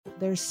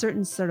there's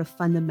certain sort of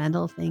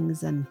fundamental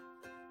things and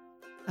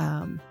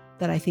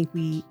that I think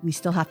we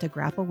still have to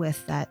grapple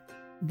with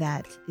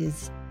that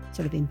is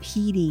sort of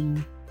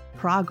impeding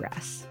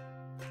progress.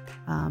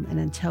 And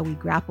until we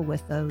grapple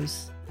with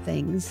those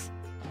things,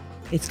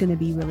 it's going to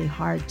be really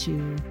hard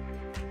to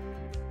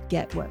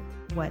get what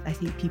I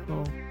think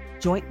people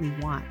jointly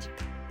want.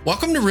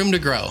 Welcome to Room to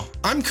Grow.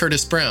 I'm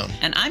Curtis Brown.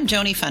 And I'm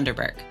Joni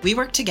Funderburk. We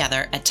work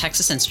together at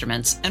Texas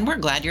Instruments, and we're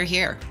glad you're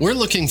here. We're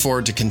looking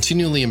forward to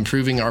continually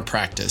improving our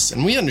practice,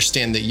 and we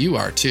understand that you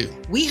are too.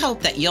 We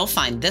hope that you'll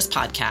find this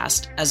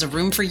podcast as a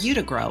room for you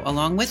to grow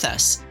along with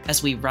us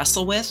as we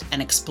wrestle with and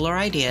explore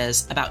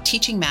ideas about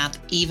teaching math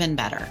even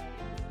better.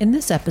 In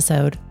this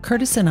episode,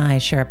 Curtis and I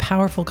share a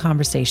powerful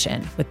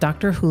conversation with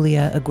Dr.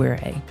 Julia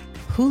Aguirre.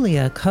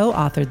 Julia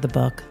co-authored the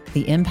book,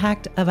 The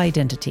Impact of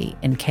Identity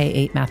in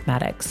K-8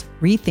 Mathematics,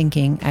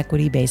 Rethinking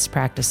Equity-Based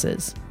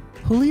Practices.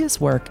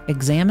 Julia's work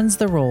examines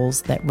the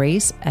roles that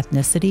race,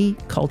 ethnicity,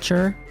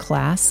 culture,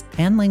 class,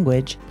 and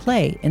language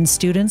play in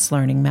students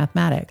learning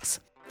mathematics.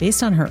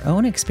 Based on her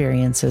own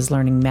experiences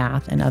learning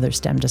math and other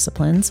STEM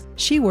disciplines,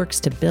 she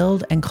works to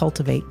build and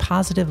cultivate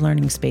positive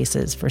learning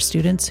spaces for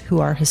students who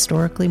are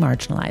historically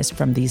marginalized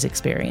from these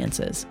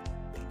experiences.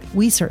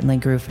 We certainly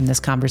grew from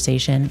this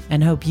conversation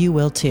and hope you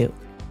will too.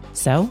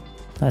 So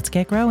let's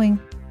get growing.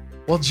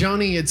 Well,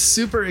 Joni, it's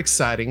super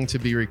exciting to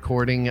be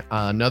recording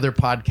another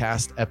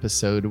podcast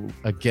episode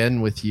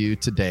again with you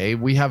today.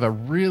 We have a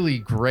really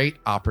great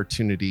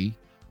opportunity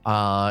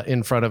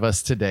in front of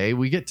us today.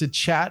 We get to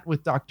chat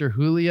with Dr.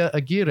 Julia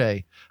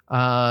Aguirre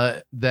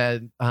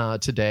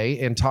today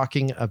and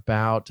talking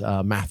about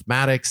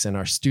mathematics and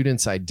our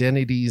students'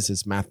 identities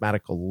as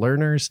mathematical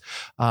learners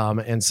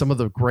and some of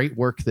the great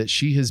work that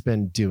she has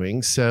been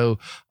doing. So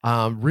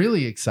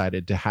really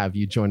excited to have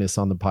you join us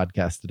on the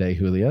podcast today,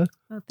 Julia.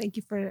 Well, thank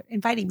you for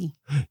inviting me.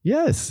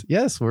 Yes,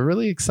 we're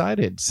really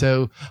excited.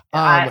 So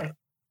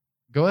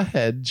go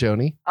ahead,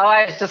 Joni. Oh,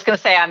 I was just going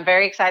to say, I'm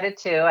very excited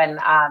too. And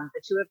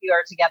the two of you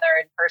are together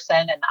in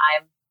person and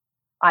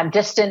I'm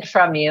distant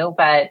from you,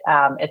 but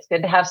it's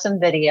good to have some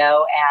video.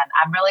 And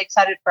I'm really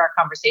excited for our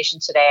conversation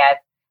today.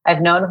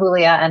 I've known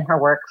Julia and her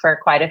work for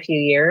quite a few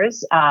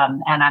years.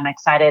 And I'm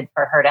excited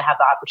for her to have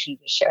the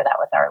opportunity to share that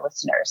with our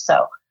listeners.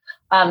 So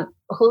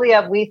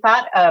Julia, we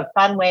thought a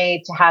fun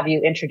way to have you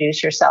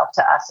introduce yourself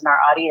to us and our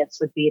audience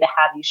would be to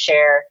have you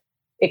share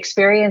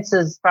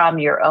experiences from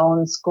your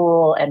own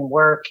school and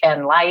work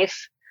and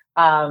life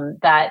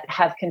that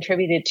have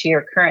contributed to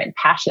your current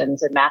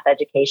passions in math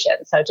education.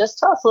 So just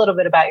tell us a little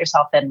bit about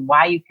yourself and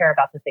why you care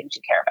about the things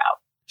you care about.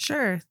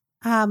 Sure.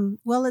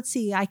 Well, let's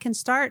see. I can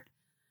start,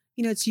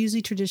 it's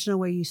usually traditional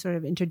where you sort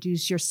of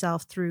introduce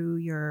yourself through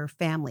your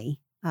family.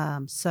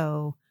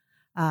 So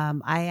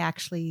I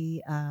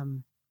actually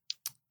am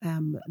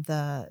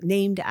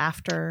named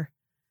after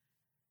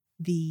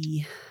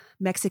the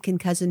Mexican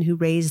cousin who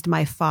raised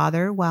my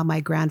father while my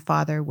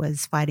grandfather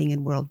was fighting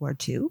in World War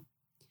II.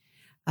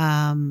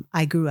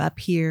 I grew up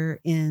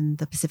here in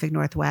the Pacific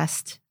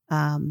Northwest.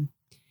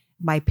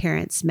 My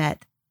parents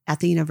met at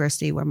the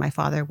university where my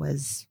father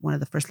was one of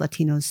the first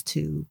Latinos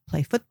to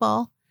play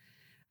football.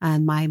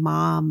 And my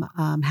mom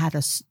had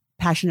a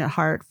passionate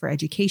heart for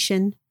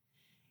education.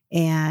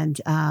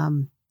 And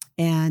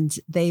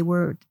they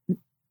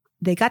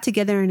got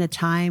together in a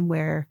time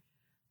where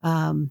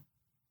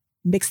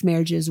mixed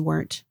marriages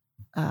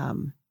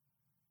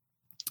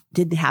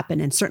didn't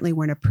happen and certainly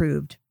weren't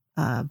approved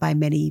by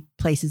many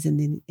places in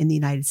the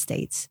United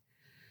States.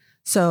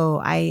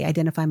 So I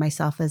identify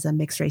myself as a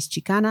mixed race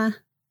Chicana.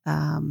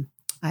 I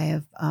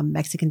have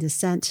Mexican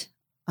descent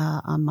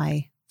on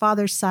my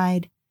father's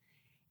side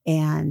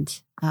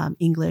and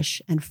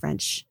English and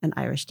French and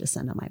Irish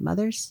descent on my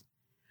mother's.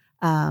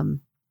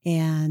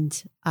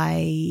 And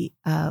I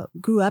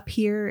grew up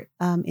here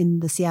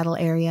in the Seattle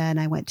area and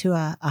I went to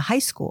a high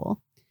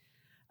school.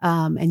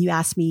 And you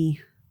asked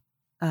me,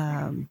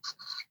 how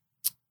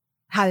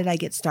did I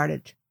get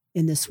started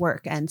in this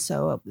work? And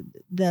so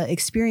the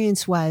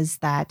experience was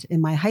that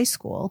in my high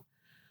school,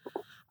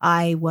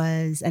 I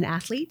was an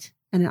athlete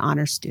and an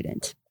honor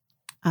student.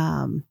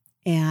 And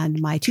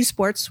my two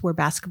sports were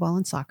basketball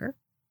and soccer.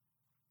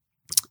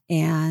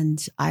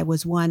 And I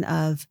was one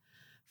of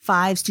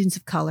 5 students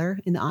of color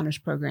in the honors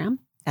program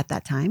at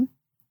that time,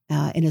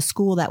 in a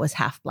school that was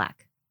half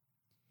Black.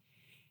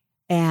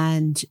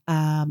 And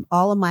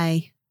all of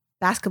my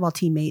basketball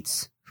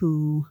teammates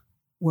who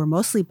were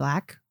mostly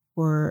Black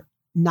were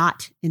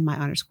not in my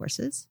honors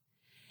courses.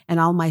 And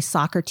all my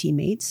soccer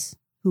teammates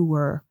who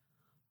were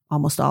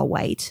almost all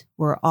white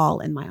were all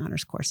in my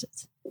honors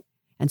courses.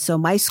 And so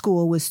my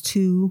school was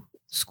 2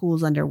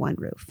 schools under one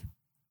roof.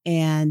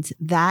 And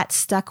that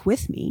stuck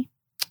with me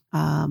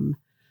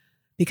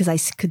because I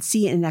could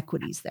see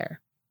inequities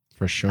there.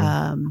 For sure.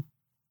 And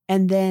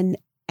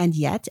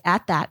yet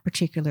at that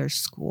particular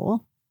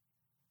school,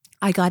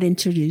 I got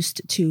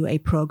introduced to a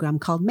program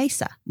called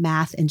MESA,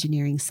 Math,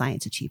 Engineering,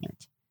 Science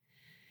Achievement.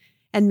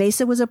 And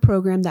MESA was a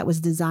program that was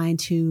designed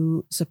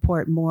to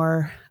support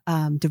more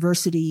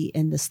diversity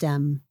in the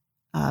STEM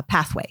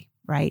pathway,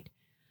 right?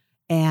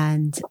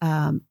 And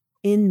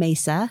in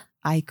MESA,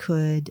 I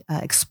could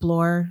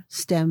explore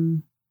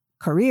STEM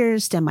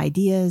careers, STEM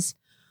ideas,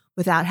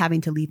 without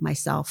having to leave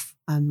myself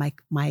on my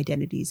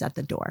identities at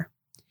the door.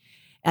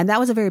 And that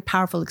was a very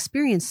powerful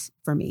experience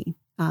for me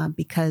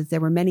because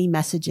there were many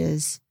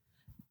messages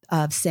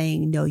of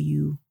saying, no,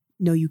 you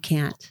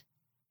can't.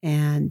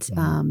 And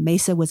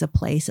Mesa was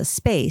a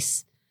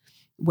space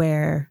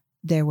where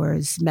there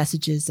was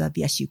messages of,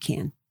 yes, you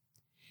can.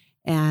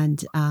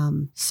 And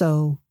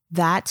so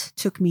that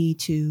took me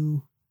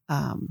to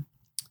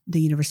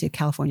the University of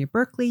California,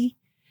 Berkeley.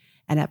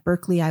 And at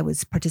Berkeley, I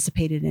was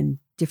participated in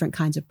different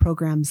kinds of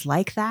programs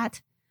like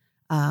that.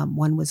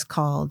 One was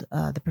called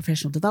the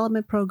Professional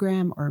Development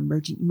Program, or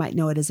you might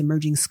know it as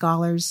Emerging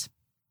Scholars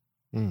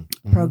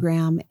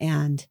Program.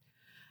 And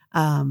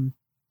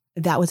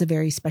that was a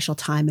very special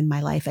time in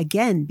my life,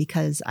 again,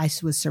 because I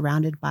was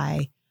surrounded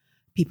by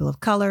people of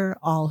color,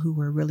 all who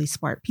were really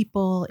smart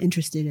people,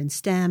 interested in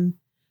STEM.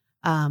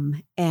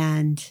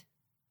 And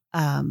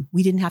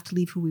we didn't have to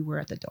leave who we were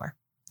at the door.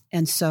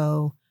 And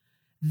so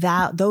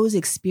those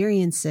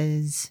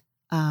experiences,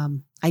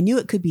 I knew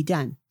it could be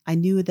done. I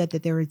knew that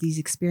there were these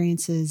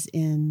experiences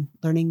in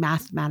learning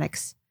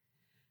mathematics,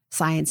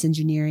 science,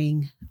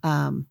 engineering,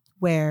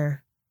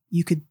 where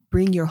you could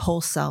bring your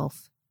whole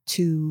self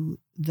to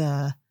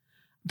the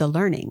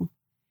learning.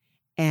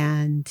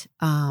 And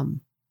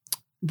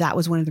that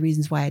was one of the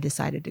reasons why I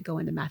decided to go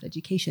into math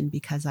education,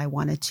 because I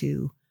wanted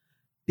to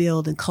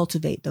build and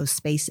cultivate those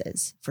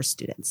spaces for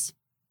students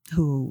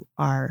who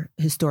are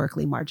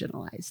historically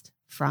marginalized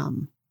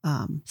from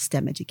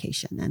STEM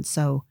education. And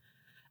so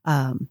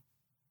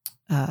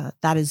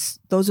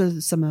those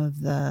are some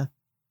of the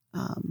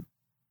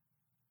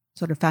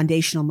sort of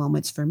foundational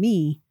moments for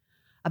me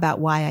about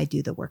why I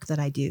do the work that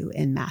I do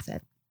in math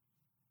ed.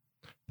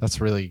 That's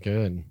really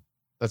good.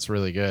 That's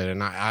really good.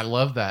 And I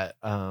love that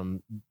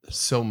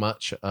so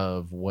much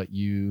of what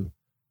you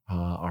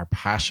are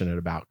passionate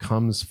about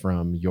comes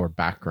from your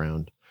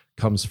background,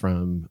 comes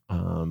from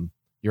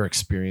your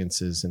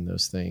experiences in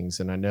those things.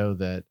 And I know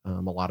that a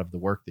lot of the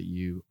work that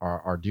you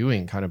are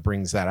doing kind of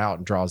brings that out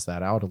and draws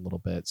that out a little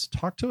bit. So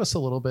talk to us a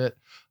little bit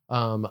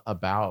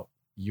about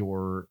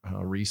your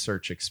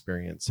research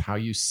experience, how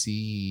you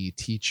see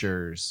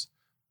teachers,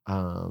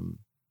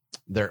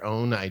 their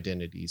own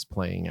identities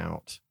playing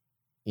out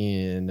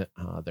in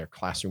their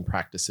classroom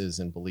practices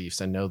and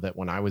beliefs. I know that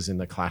when I was in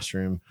the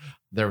classroom,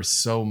 there was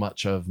so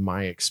much of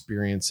my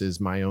experiences,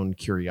 my own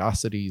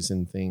curiosities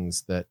and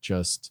things that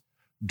just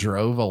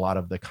drove a lot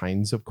of the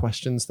kinds of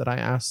questions that I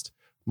asked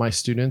my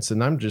students.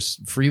 And I'm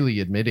just freely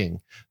admitting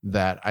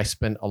that I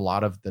spent a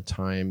lot of the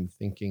time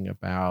thinking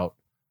about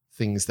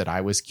things that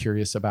I was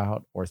curious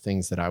about or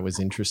things that I was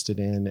interested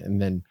in,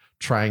 and then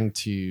trying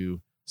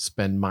to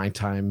spend my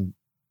time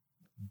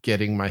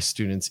getting my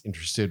students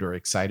interested or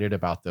excited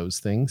about those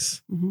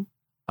things,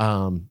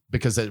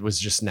 because it was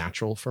just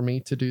natural for me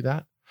to do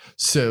that.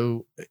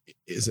 So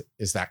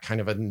is that kind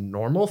of a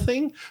normal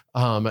thing?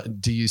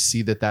 Do you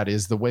see that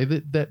is the way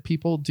that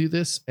people do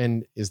this?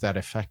 And is that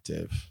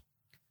effective?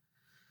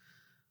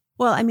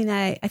 Well, I mean,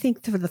 I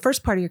think for the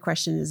first part of your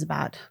question is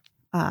about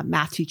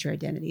math teacher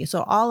identity.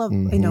 So all of,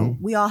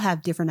 we all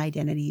have different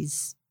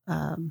identities.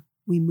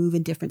 We move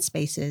in different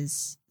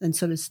spaces, and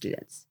so do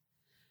students.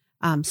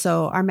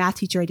 So our math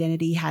teacher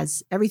identity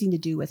has everything to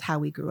do with how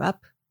we grew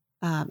up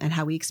and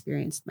how we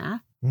experienced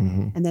math,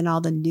 and then all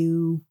the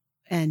new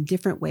and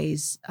different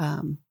ways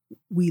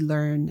we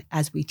learn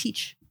as we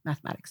teach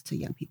mathematics to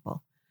young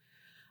people.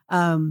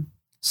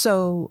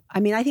 So, I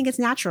mean, I think it's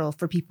natural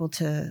for people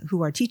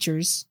who are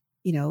teachers,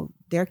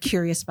 they're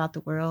curious about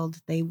the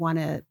world. They want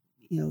to,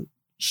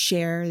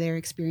 share their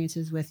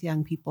experiences with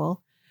young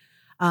people.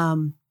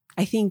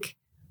 I think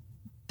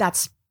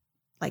that's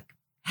like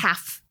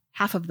half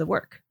of the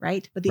work,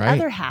 right? But the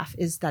other half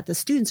is that the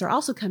students are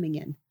also coming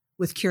in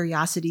with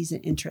curiosities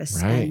and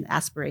interests and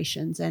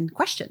aspirations and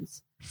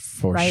questions.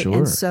 For sure.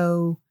 And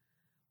so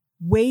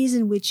ways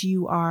in which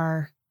you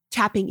are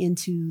tapping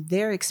into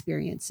their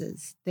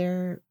experiences,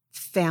 their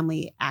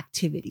family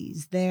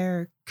activities,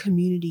 their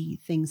community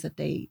things that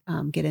they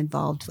get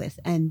involved with,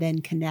 and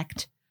then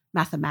connect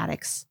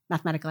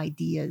mathematical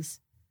ideas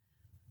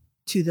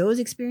to those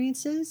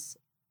experiences.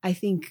 I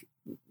think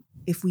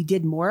if we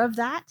did more of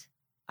that,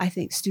 I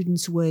think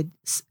students would,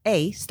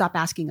 stop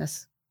asking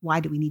us, why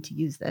do we need to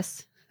use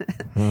this?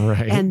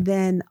 Right. And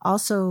then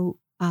also,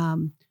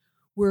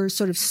 we're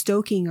sort of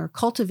stoking or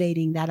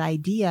cultivating that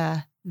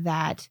idea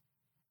that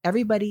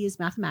everybody is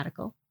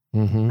mathematical.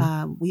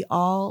 We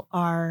all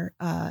are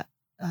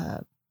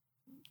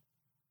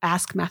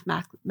ask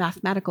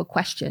mathematical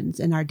questions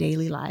in our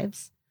daily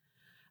lives,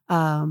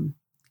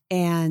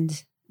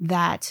 and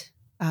that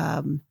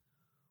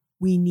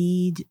we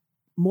need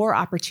more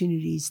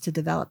opportunities to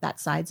develop that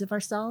sides of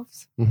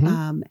ourselves.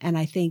 And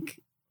I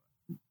think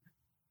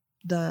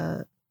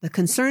the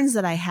concerns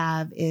that I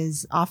have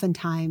is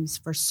oftentimes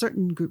for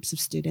certain groups of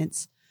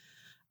students,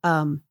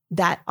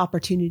 that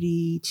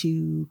opportunity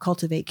to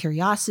cultivate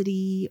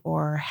curiosity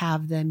or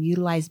have them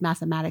utilize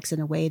mathematics in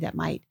a way that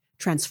might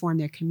transform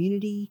their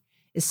community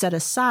is set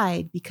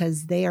aside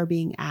because they are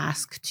being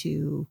asked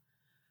to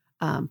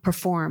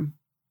perform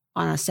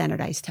on a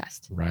standardized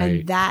test. Right.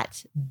 And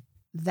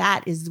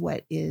that is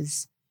what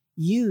is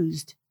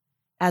used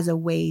as a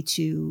way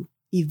to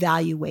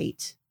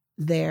evaluate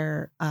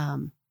their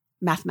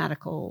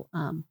mathematical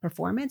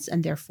performance,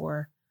 and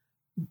therefore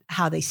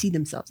how they see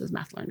themselves as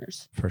math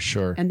learners. For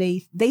sure. And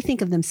they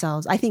think of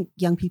themselves, I think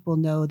young people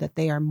know that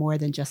they are more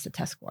than just a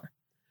test score,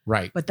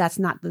 Right. but that's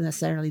not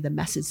necessarily the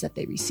message that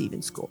they receive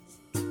in school.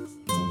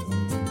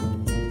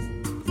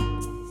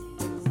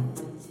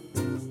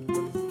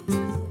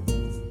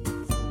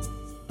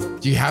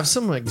 Do you have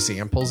some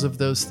examples of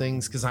those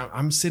things? Because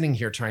I'm sitting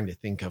here trying to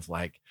think of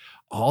like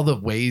all the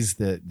ways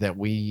that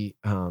we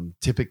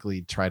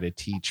typically try to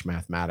teach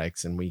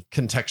mathematics, and we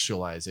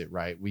contextualize it,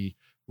 right? We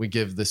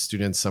give the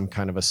students some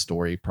kind of a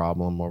story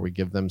problem, or we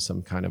give them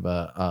some kind of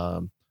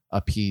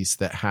a piece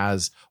that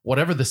has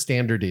whatever the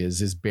standard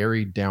is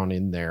buried down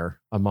in there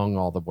among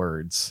all the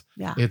words.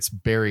 Yeah. It's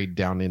buried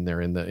down in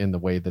there in the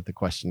way that the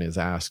question is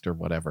asked or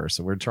whatever.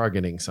 So we're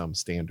targeting some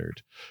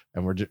standard,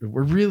 and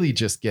we're really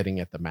just getting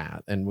at the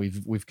math. And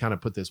we've kind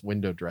of put this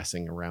window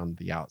dressing around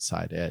the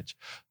outside edge.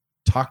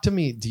 Talk to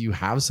me. Do you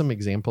have some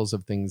examples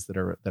of things that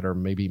are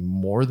maybe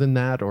more than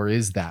that, or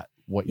is that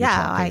what you're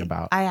talking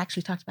about? I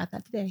actually talked about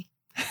that today.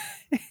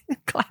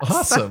 Class.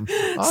 Awesome.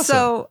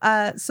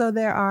 So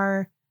there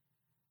are,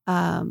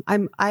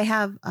 I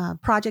have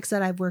projects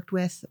that I've worked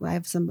with. I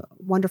have some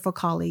wonderful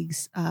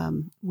colleagues.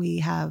 We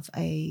have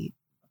a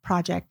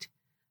project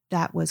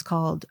that was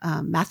called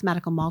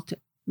mathematical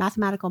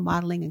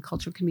modeling in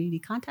cultural community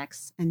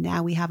contexts, and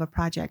now we have a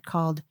project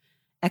called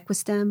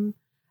Equistem,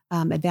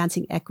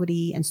 advancing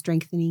equity and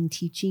strengthening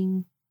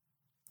teaching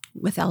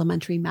with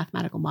elementary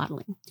mathematical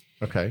modeling.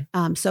 Okay.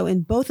 So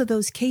in both of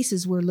those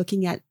cases, we're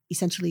looking at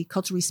essentially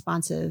culturally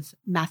responsive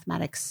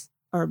mathematics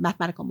or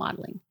mathematical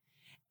modeling,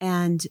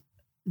 and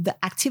the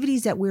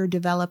activities that we're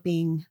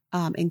developing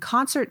in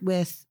concert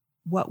with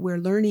what we're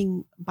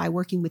learning by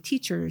working with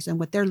teachers and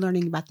what they're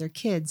learning about their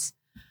kids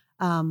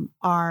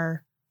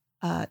are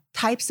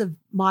types of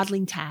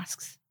modeling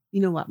tasks.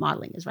 You know what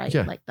modeling is, right?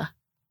 Yeah. Like the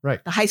Right.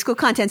 high school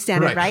content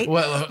standard, right?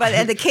 Well, But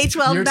and the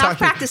K-12 math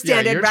practice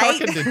standard, you're right?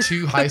 talking to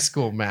two high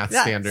school math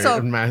standard,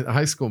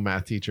 high school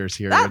math teachers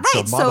here. Right.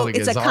 So modeling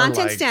it's a is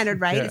content like, standard,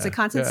 right? yeah, It's a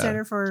content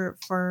standard for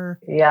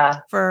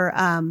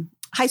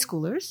high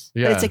schoolers,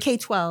 Yeah. but it's a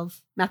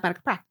K-12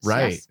 mathematical practice.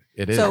 Right. Yes.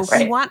 It is. So if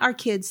we want our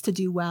kids to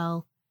do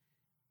well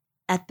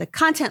at the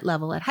content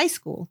level at high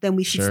school, then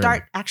we should Sure.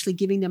 start actually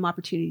giving them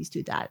opportunities to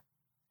do that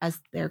as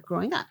they're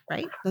growing up,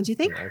 right? Don't you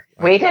think?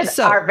 We did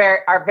So- our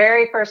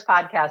very first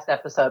podcast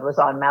episode was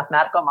on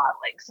mathematical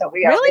modeling. So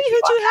we are Really?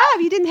 Who'd you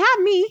have? You didn't have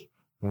me.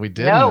 We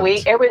did. No,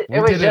 it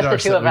was just the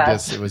two of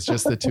us. It was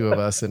just the two of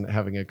us and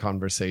having a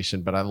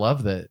conversation. But I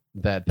love that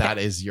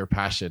is your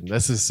passion.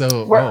 This is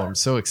so. I'm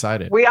so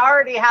excited. We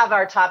already have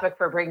our topic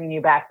for bringing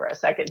you back for a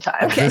second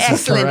time. Okay, This is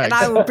excellent. correct.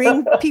 And I will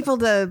bring people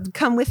to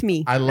come with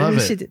me. I love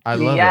it. I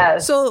love it.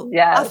 Yes. So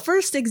Yes. a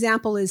first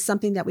example is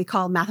something that we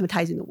call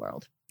mathematizing the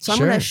world. So I'm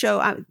Sure. going to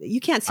show, you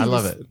can't see I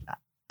love this, it.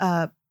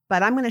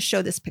 but I'm going to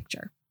show this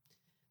picture.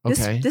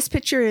 Okay. This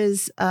picture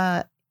is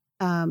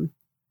in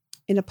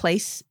a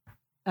place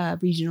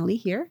regionally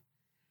here.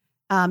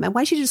 And why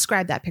don't you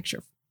describe that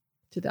picture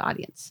to the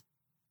audience?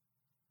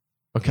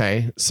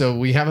 Okay, so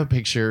we have a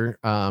picture.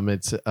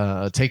 It's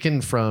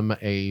taken from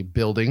a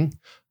building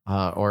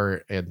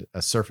or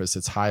a surface.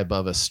 It's high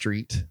above a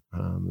street.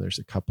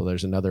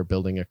 There's another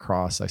building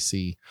across. I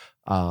see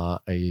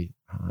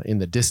in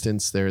the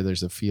distance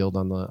there's a field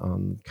on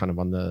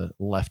the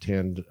left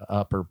hand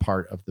upper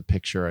part of the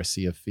picture. I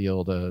see a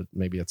field.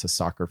 Maybe it's a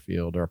soccer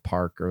field or a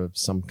park of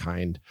some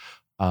kind,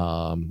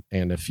 and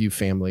a few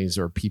families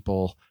or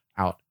people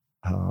out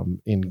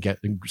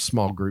in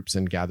small groups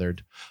and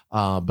gathered.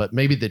 But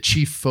maybe the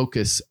chief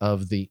focus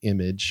of the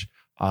image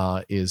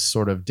is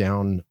sort of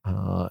down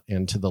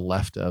and to the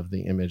left of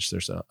the image.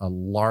 There's a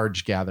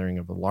large gathering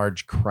of a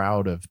large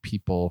crowd of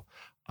people,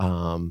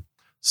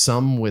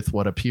 some with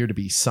what appear to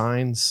be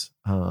signs,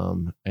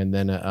 and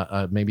then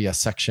maybe a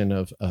section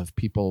of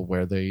people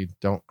where they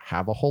don't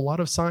have a whole lot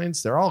of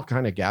signs. They're all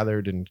kind of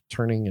gathered and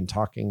turning and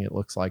talking, it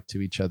looks like,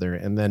 to each other.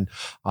 And then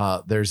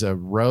there's a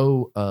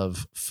row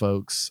of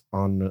folks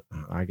on,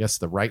 I guess,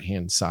 the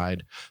right-hand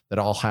side that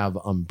all have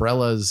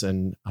umbrellas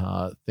and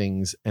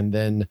things. And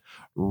then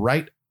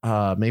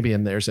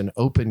and there's an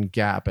open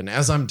gap. And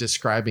as I'm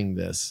describing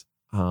this,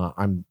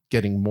 I'm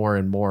getting more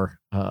and more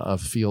a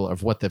feel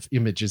of what the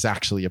image is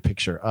actually a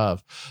picture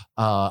of.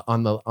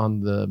 On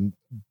the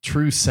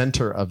true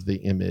center of the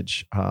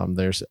image,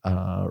 there's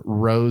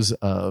rows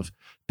of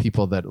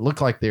people that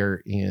look like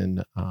they're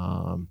in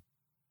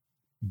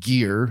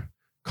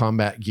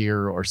combat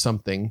gear or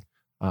something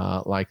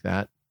like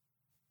that.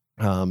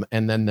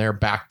 And then they're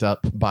backed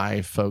up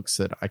by folks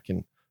that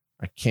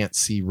I can't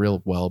see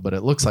real well, but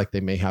it looks like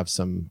they may have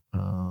some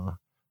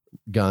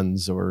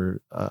guns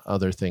or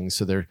other things.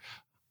 So they're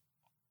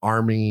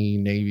Army,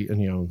 Navy,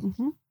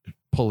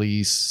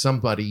 police,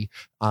 somebody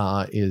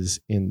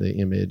is in the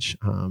image.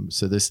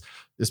 So this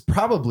is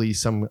probably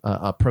some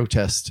a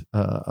protest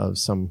of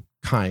some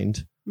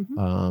kind.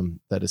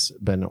 that has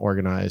been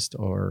organized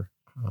or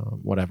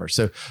whatever.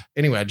 So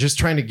anyway, just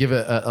trying to give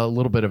a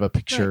little bit of a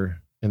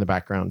picture in the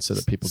background so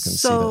that people can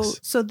see this.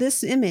 So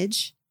this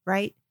image,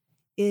 right,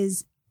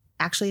 is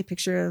actually a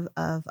picture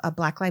of a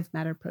Black Lives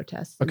Matter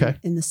protest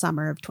in the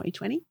summer of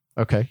 2020.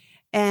 Okay.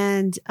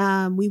 And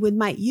we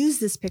might use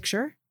this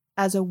picture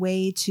as a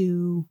way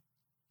to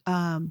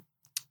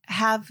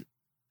have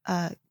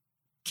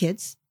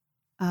kids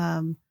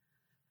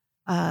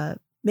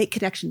make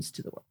connections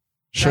to the world.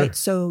 Sure. Right?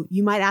 So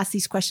you might ask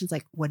these questions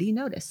like, what do you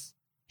notice?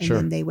 And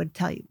then they would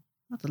tell you,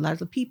 well, there's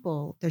lots of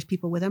people. There's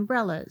people with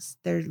umbrellas.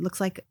 There looks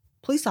like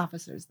police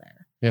officers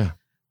there. Yeah.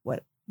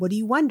 What do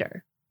you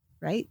wonder?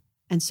 Right.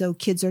 And so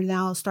kids are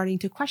now starting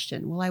to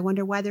question, well, I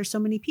wonder why there's so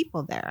many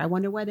people there. I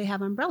wonder why they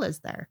have umbrellas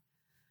there.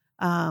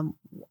 And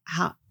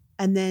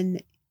then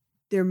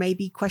there may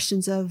be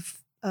questions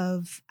of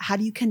how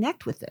do you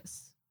connect with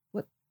this?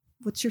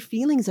 What's your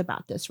feelings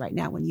about this right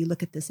now when you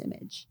look at this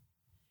image?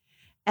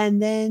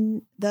 And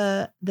then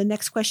the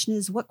next question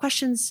is, what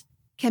questions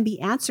can be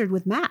answered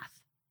with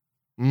math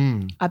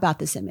about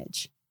this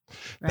image?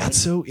 Right? That's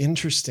so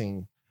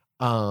interesting.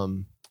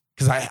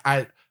 Because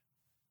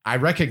I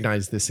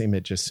recognized this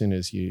image as soon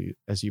as you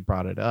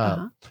brought it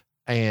up.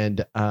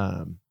 And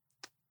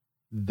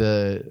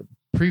the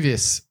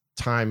previous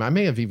time, I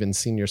may have even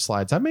seen your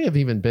slides. I may have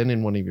even been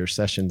in one of your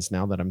sessions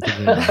now that I'm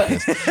thinking about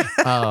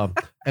this.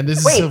 And this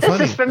is so funny.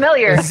 This is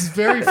familiar. This is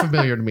very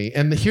familiar to me.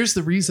 And here's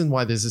the reason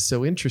why this is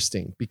so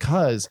interesting,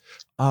 because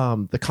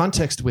the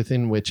context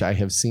within which I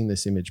have seen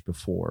this image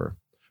before,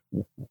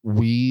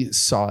 we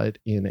saw it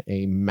in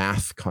a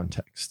math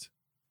context.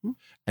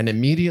 And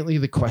immediately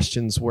the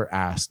questions were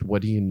asked,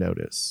 what do you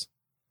notice?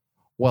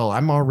 Well,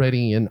 I'm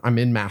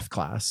in math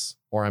class,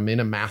 or I'm in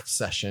a math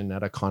session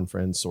at a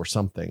conference or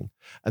something.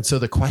 And so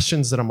the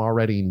questions that I'm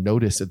already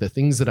noticing, the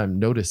things that I'm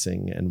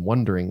noticing and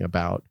wondering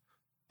about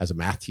as a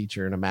math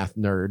teacher and a math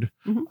nerd,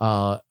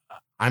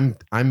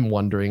 I'm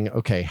wondering,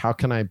 okay, how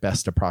can I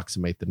best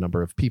approximate the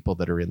number of people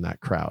that are in that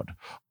crowd?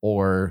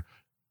 Or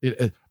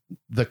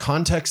the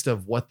context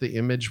of what the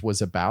image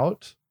was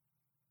about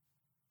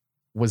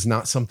was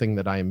not something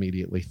that I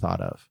immediately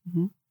thought of.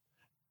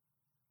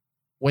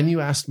 When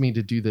you asked me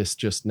to do this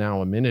just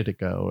now a minute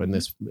ago, and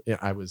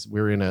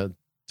we're in a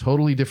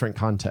totally different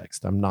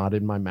context. I'm not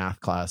in my math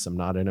class. I'm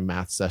not in a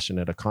math session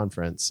at a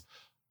conference.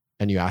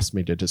 And you asked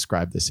me to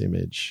describe this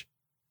image.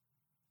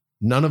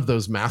 None of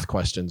those math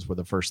questions were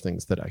the first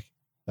things that I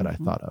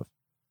thought of.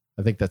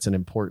 I think that's an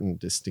important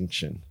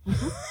distinction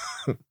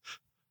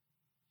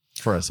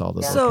for us all to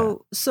look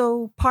at.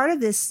 So part of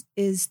this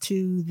is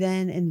to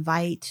then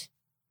invite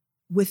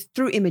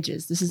through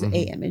images. This is a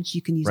image.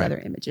 You can use other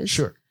images.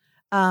 Sure.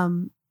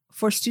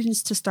 For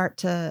students to start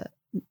to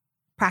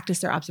practice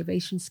their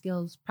observation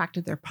skills,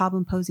 practice their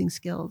problem posing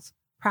skills,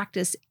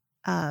 practice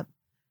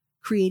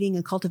creating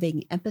and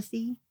cultivating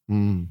empathy,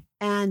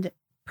 and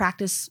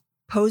practice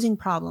posing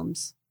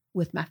problems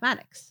with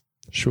mathematics.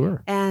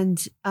 Sure.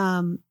 And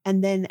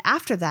then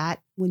after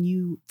that,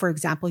 when for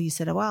example, you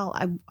said, well,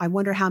 I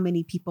wonder how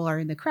many people are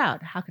in the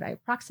crowd. How could I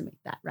approximate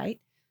that? Right.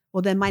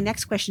 Well, then my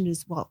next question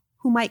is, well,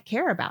 who might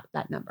care about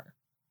that number?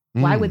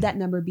 Why would that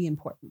number be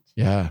important?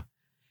 Yeah.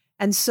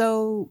 And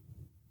so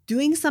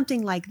doing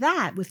something like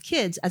that with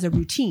kids as a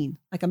routine,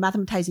 like a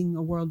mathematizing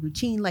a world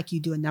routine, like you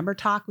do a number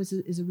talk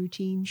is a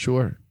routine.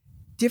 Sure.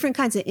 Different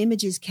kinds of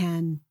images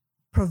can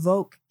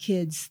provoke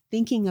kids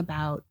thinking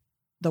about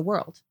the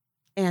world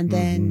and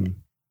then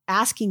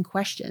asking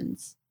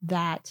questions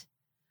that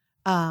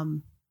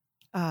can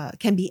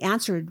be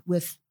answered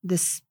with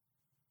these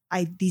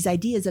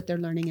ideas that they're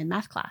learning in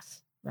math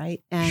class,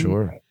 right?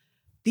 And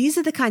these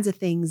are the kinds of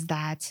things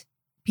that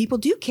people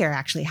do care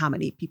actually how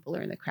many people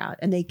are in the crowd,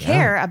 and they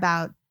care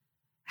about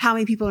how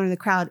many people are in the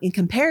crowd in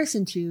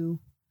comparison to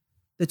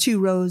the 2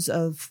 rows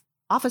of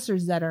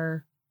officers that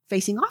are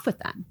facing off with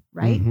them,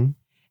 right?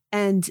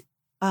 And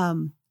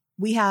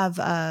we have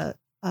a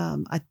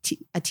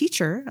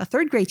teacher, a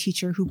 3rd grade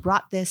teacher, who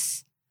brought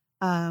this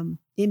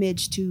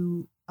image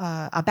to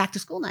a back to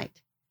school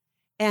night,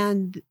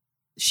 and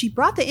she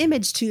brought the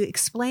image to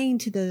explain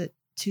to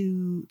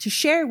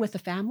share with the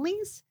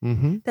families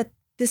that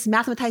this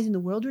mathematizing the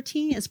world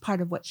routine is part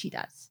of what she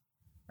does,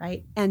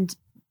 right? And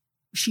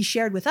she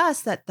shared with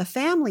us that the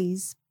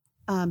families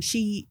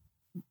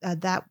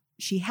that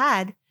she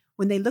had,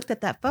 when they looked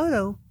at that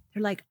photo,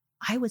 they're like,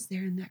 I was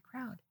there in that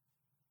crowd.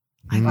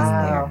 I was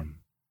there.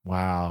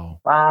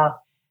 Wow.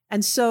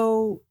 And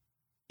so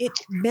it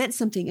meant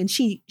something. And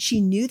she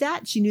knew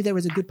that. She knew there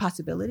was a good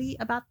possibility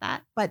about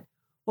that. But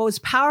what was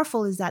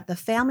powerful is that the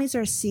families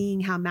are seeing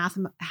how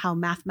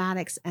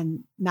mathematics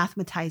and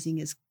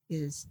mathematizing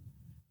is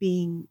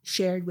being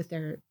shared with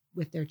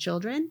their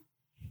children,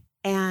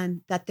 and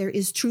that there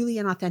is truly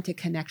an authentic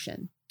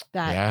connection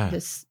that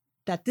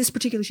this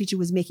particular teacher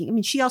was making. I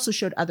mean, she also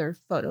showed other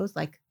photos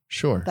like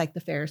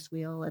the Ferris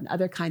wheel and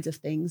other kinds of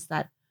things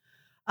that,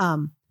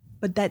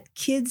 but that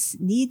kids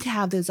need to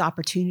have those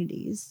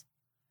opportunities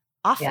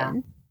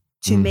often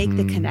to make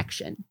the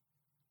connection.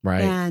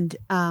 Right. And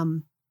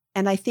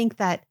I think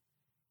that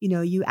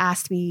you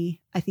asked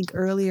me, I think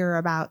earlier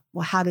about,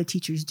 well, how do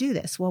teachers do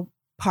this? Well,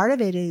 part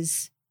of it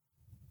is,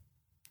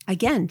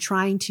 again,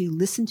 trying to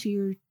listen to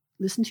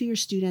your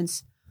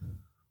students.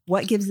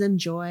 What gives them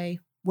joy?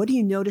 What do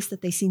you notice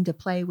that they seem to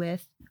play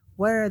with?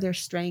 Where are their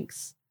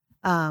strengths?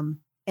 And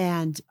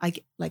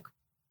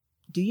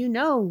do you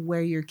know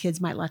where your kids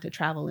might like to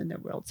travel in their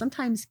world?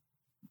 Sometimes,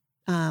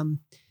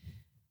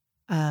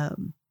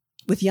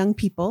 with young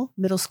people,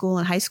 middle school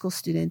and high school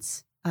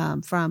students,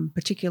 from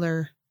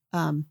particular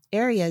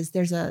areas,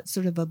 there's a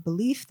sort of a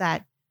belief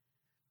that,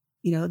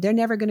 they're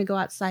never going to go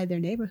outside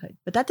their neighborhood,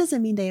 but that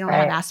doesn't mean they don't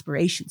have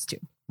aspirations to,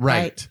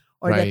 right?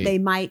 Or that they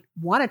might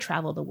want to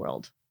travel the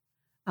world.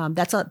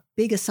 That's a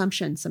big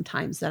assumption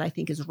sometimes that I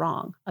think is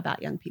wrong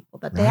about young people,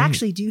 that they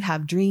actually do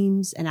have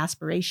dreams and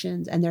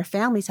aspirations, and their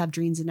families have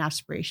dreams and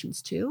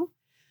aspirations too.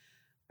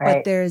 Right.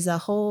 But there's a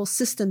whole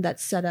system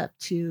that's set up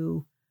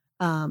to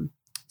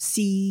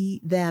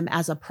see them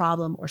as a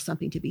problem or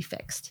something to be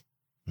fixed.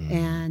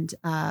 And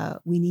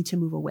we need to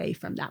move away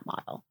from that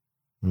model.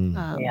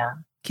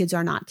 Kids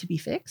are not to be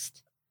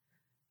fixed.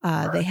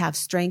 They have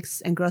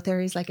strengths and growth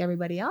areas like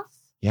everybody else.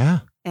 Yeah.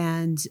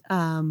 And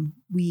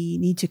we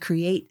need to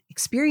create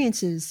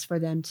experiences for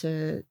them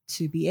to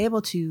be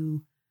able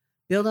to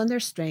build on their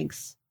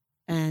strengths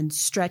and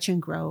stretch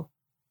and grow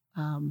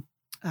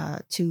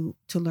to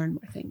learn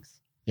more things.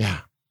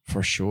 Yeah,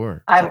 for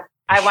sure. I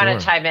want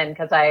to chime in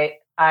because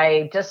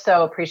I just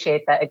so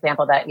appreciate that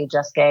example that you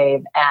just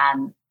gave.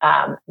 And,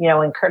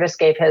 when Curtis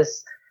gave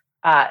his,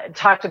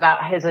 talked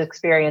about his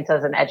experience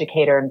as an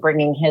educator and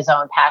bringing his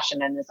own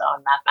passion and his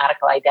own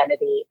mathematical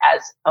identity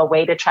as a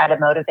way to try to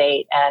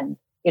motivate and,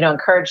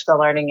 encourage the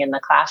learning in the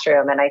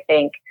classroom. And I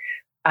think,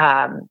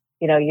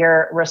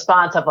 your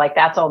response of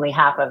that's only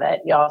half of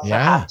it. You also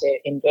have to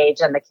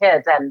engage in the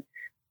kids and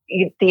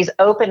these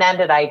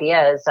open-ended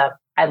ideas of,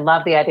 I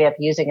love the idea of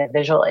using a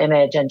visual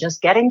image and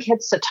just getting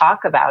kids to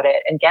talk about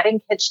it and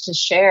getting kids to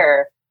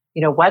share,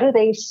 what do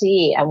they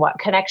see and what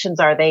connections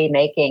are they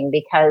making?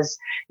 Because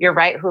you're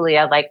right,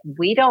 Julia,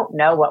 we don't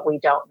know what we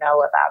don't know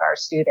about our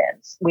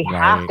students. We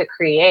have to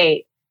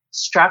create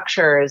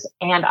structures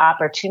and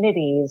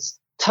opportunities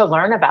to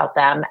learn about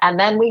them. And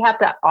then we have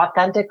to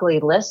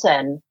authentically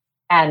listen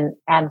and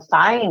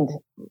find,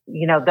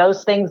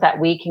 those things that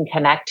we can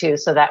connect to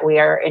so that we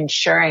are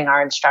ensuring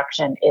our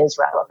instruction is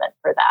relevant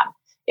for them.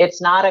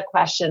 It's not a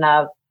question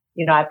of,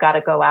 I've got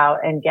to go out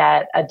and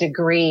get a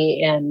degree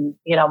in,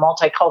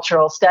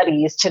 multicultural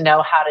studies to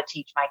know how to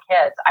teach my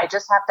kids. I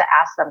just have to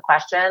ask them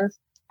questions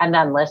and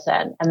then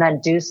listen and then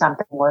do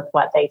something with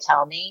what they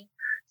tell me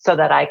so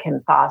that I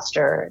can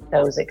foster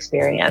those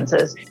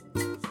experiences.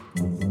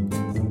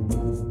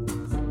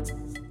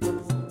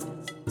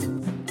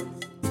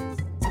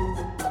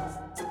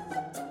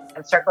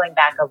 And circling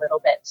back a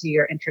little bit to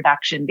your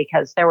introduction,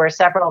 because there were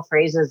several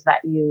phrases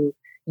that you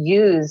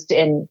used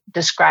in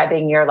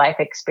describing your life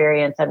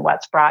experience and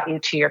what's brought you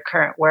to your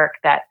current work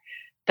that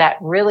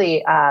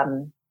really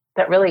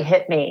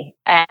hit me.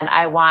 And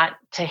I want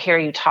to hear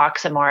you talk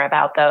some more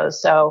about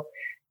those. So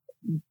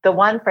the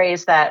one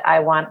phrase that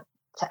I want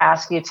to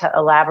ask you to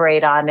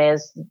elaborate on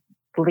is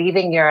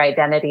leaving your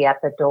identity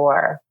at the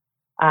door.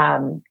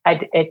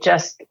 It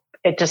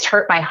just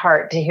hurt my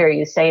heart to hear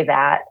you say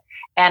that.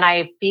 And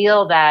I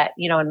feel that,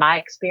 in my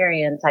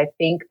experience, I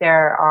think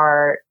there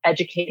are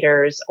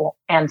educators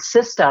and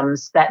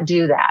systems that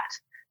do that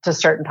to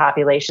certain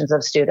populations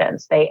of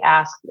students. They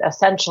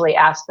essentially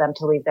ask them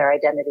to leave their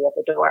identity at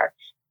the door.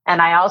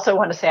 And I also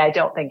want to say, I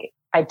don't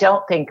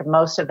think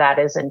most of that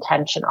is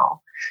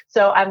intentional.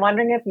 So I'm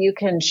wondering if you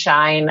can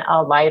shine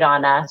a light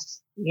on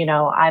us.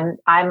 I'm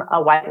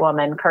a white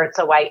woman, Kurt's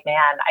a white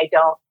man. I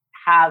don't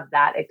have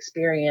that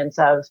experience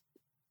of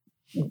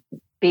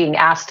being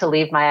asked to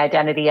leave my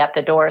identity at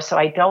the door. So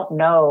I don't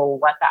know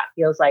what that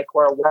feels like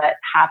or what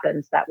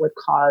happens that would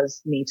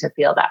cause me to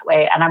feel that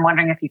way. And I'm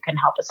wondering if you can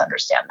help us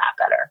understand that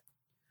better.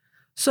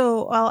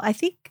 So, well, I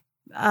think,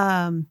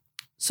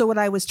 so what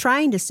I was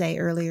trying to say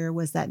earlier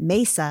was that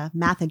MESA,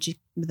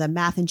 the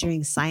Math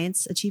Engineering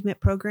Science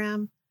Achievement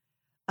Program,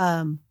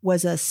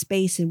 was a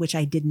space in which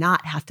I did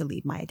not have to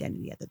leave my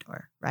identity at the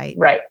door. Right.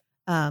 Right.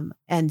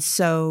 And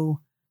so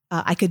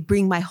I could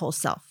bring my whole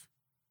self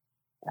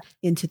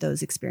into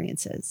those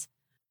experiences.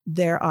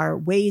 There are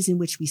ways in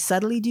which we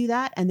subtly do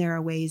that. And there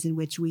are ways in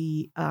which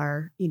we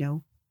are,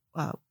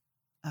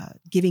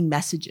 giving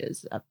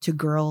messages to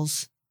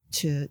girls,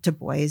 to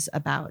boys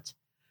about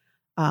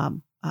how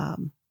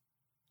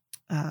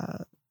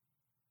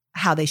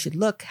they should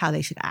look, how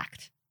they should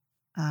act.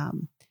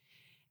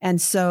 And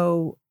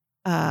so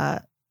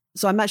I'm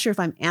not sure if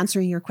I'm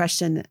answering your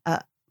question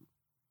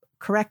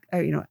correct,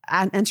 or,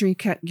 answering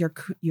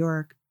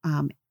your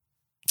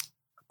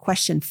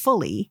question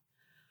fully,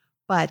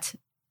 but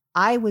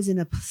I was in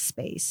a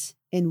space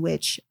in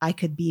which I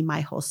could be my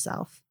whole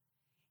self.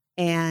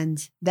 And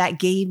that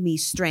gave me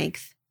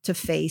strength to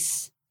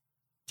face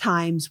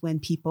times when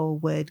people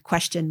would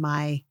question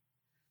my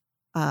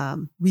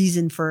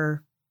reason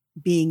for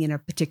being in a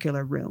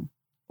particular room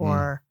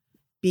or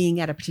being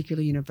at a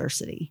particular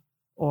university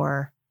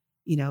or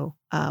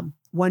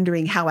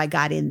wondering how I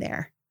got in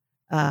there.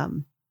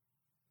 And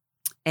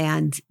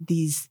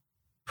these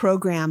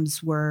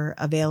programs were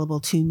available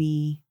to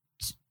me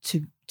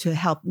to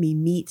help me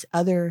meet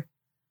other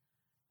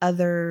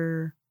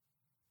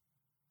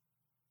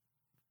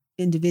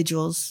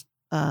individuals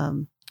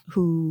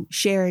who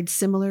shared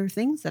similar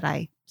things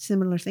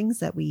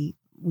that we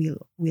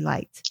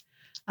liked.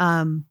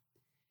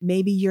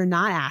 Maybe you're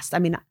not asked. I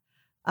mean,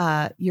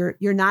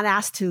 you're not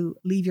asked to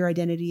leave your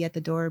identity at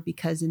the door,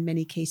 because in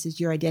many cases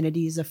your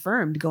identity is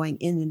affirmed going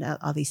in and out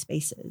of these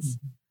spaces.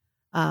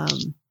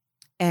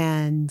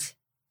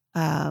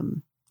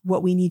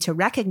 What we need to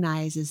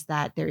recognize is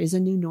that there is a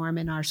new norm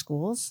in our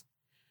schools.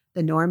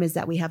 The norm is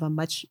that we have a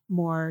much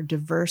more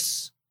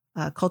diverse,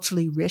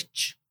 culturally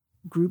rich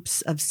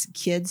groups of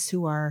kids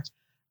who are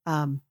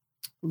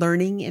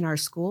learning in our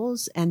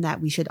schools, and that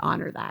we should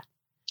honor that.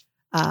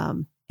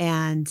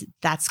 And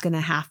that's going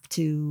to have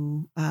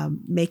to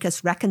make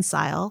us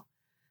reconcile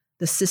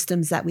the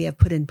systems that we have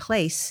put in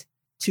place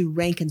to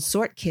rank and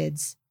sort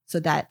kids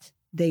so that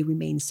they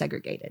remain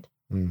segregated.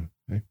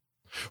 Okay.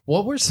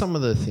 What were some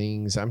of the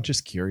things? I'm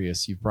just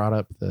curious. You brought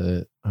up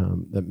that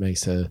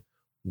Mesa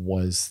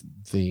was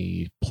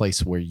the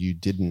place where you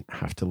didn't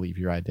have to leave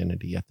your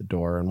identity at the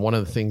door. And one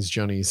of the things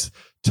Joni's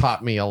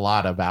taught me a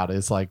lot about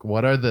is like,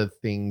 what are the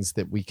things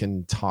that we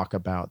can talk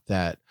about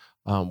that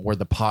were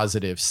the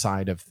positive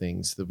side of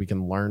things that we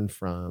can learn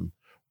from?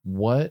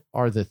 What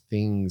are the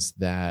things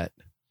that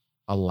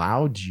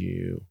allowed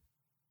you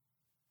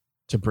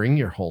to bring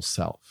your whole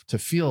self, to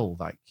feel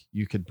like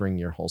you could bring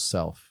your whole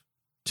self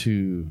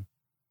to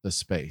the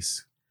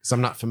space? Because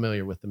I'm not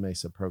familiar with the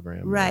Mesa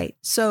program. Right.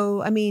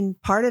 So, I mean,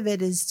 part of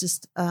it is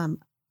just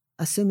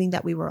assuming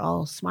that we were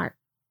all smart.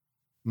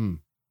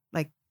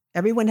 Like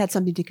everyone had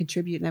something to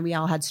contribute, and we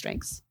all had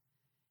strengths.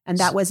 And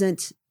that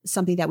wasn't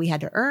something that we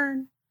had to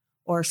earn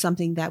or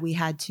something that we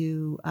had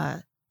to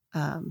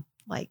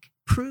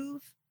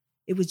prove.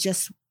 It was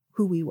just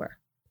who we were.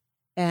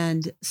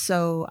 And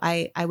so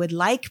I would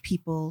like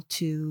people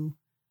to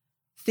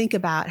think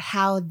about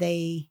how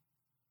they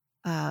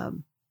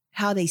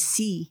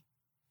see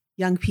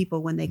young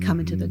people when they come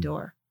into the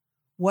door.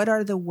 What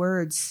are the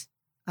words?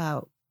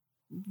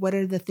 What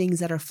are the things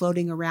that are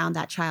floating around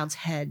that child's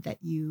head that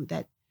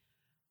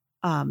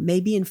may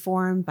be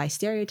informed by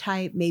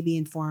stereotype, may be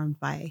informed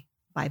by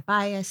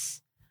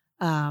bias,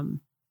 and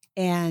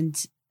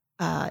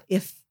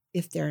if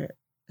they're,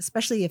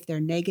 especially if they're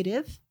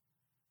negative,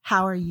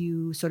 how are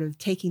you sort of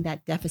taking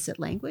that deficit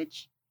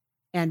language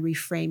and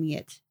reframing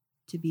it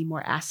to be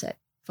more asset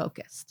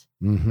focused,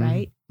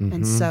 right?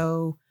 And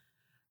so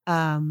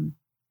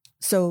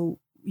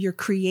you're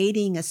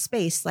creating a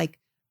space, like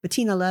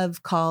Bettina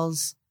Love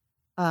calls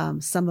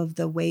some of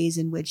the ways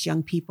in which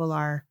young people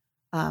are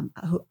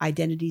who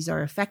identities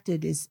are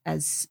affected is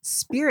as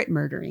spirit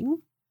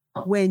murdering,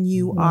 when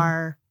you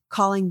are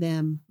calling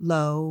them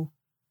low,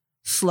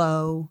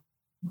 slow,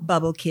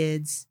 bubble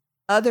kids,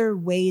 other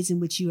ways in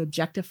which you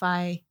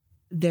objectify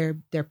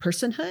their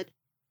personhood.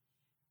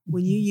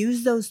 When you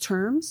use those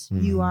terms,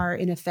 you are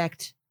in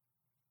effect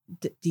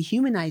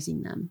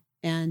dehumanizing them.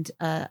 And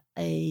I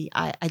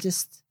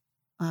just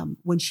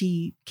when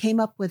she came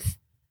up with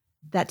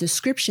that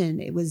description,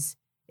 it was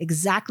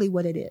exactly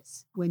what it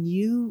is. When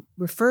you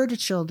refer to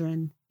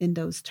children in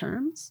those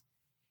terms,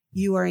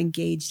 you are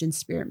engaged in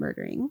spirit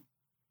murdering.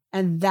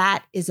 And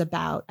that is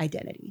about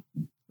identity,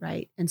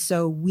 right? And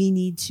so we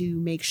need to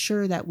make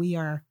sure that we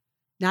are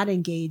not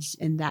engaged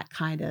in that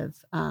kind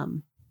of,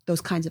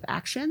 those kinds of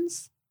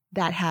actions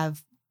that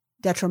have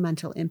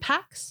detrimental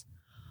impacts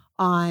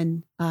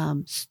on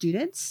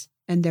students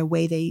and their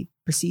way they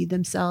perceive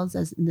themselves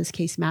as, in this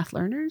case, math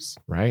learners.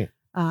 Right.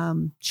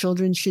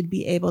 Children should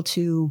be able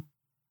to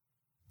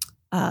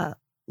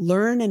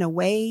learn in a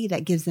way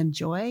that gives them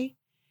joy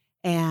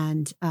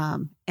and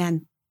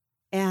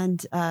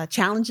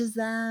challenges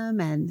them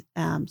and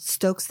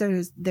stokes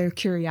their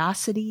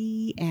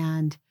curiosity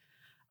and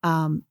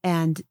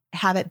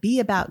have it be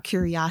about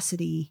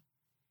curiosity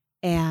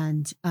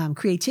and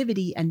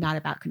creativity and not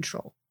about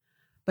control.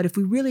 But if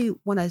we really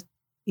want to,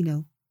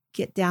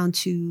 get down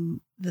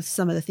to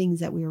some of the things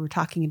that we were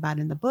talking about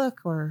in the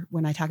book, or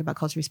when I talk about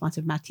culturally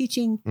responsive math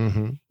teaching,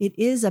 it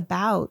is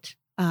about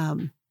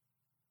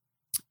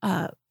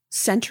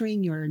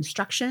centering your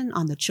instruction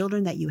on the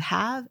children that you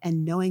have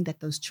and knowing that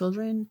those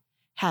children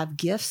have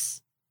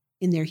gifts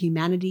in their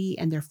humanity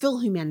and their full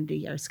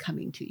humanity is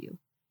coming to you.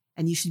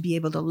 And you should be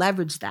able to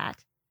leverage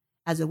that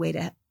as a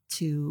way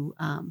to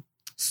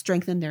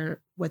strengthen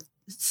their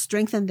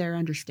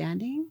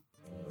understanding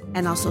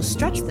and also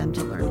stretch them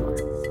to learn more.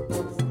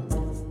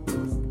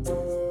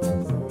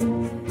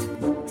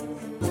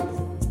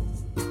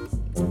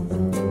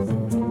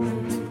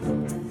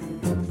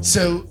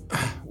 So,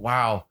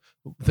 wow,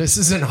 this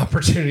is an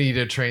opportunity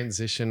to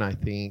transition, I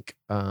think,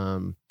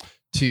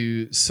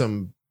 to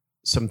some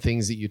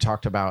things that you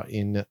talked about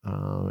in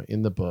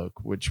the book,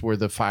 which were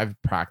the 5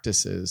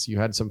 practices. You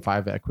had some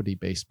 5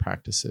 equity-based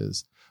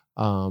practices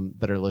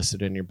that are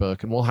listed in your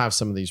book, and we'll have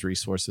some of these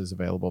resources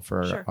available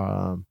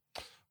for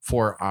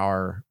for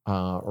our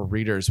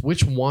readers,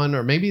 which one,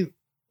 or maybe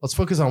let's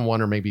focus on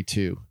one or maybe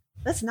two.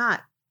 Let's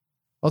not.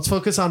 Let's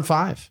focus on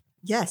 5.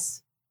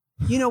 Yes.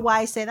 You know why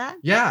I say that?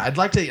 Yeah, I'd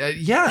like to.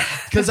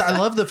 Because I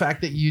love the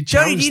fact that you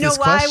Jody, challenged do you know this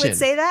why question. I would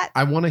say that?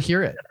 I want to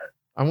hear it.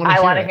 I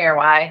want to hear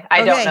why.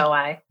 I don't know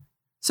why.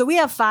 So we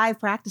have 5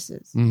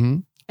 practices. Mm-hmm.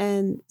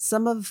 And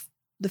some of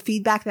the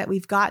feedback that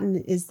we've gotten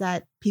is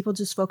that people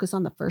just focus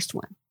on the first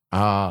one.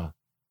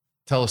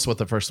 Tell us what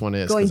the first one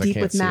is. Going because I deep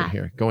can't with see math. it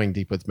here. Going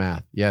deep with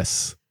math.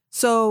 Yes.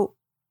 So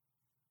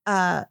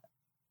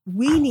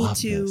we need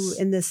to, this.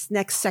 in this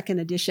next second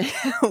edition,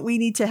 we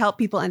need to help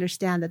people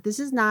understand that this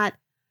is not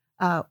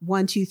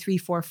 1, 2, 3,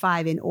 4,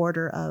 5 in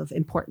order of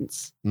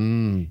importance.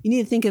 You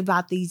need to think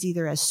about these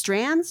either as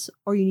strands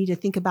or you need to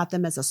think about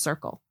them as a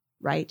circle,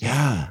 right?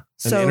 Yeah.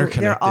 So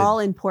they're all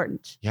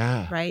important.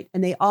 Yeah. Right.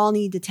 And they all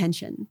need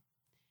attention.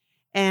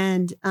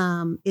 And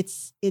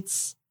it's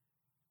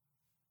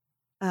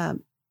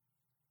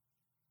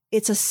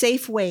a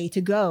safe way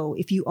to go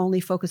if you only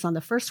focus on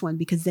the first one,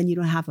 because then you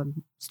don't have to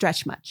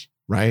stretch much.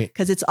 Right.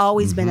 Because it's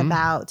always been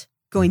about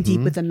going deep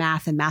with the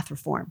math and math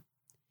reform.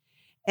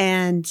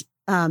 And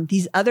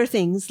these other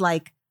things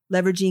like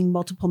leveraging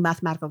multiple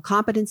mathematical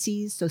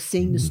competencies. So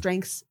seeing the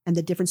strengths and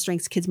the different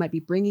strengths kids might be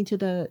bringing to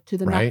the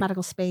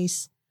mathematical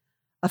space,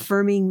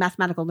 affirming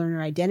mathematical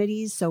learner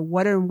identities. So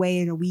what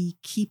way are we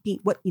keeping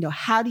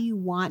how do you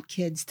want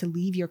kids to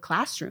leave your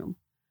classroom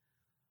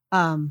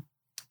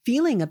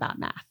feeling about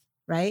math?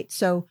 Right.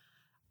 So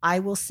I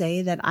will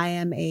say that I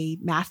am a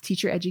math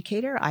teacher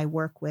educator. I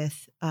work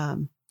with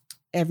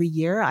every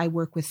year. I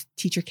work with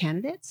teacher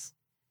candidates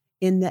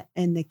in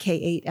the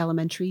K-8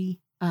 elementary,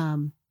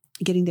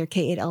 getting their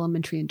K-8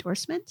 elementary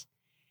endorsement.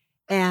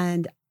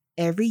 And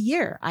every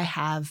year I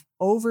have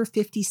over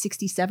 50,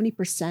 60,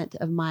 70%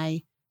 of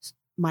my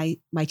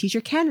teacher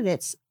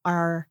candidates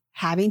are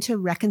having to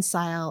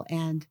reconcile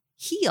and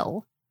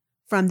heal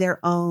from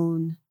their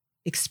own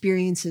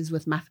experiences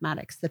with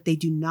mathematics that they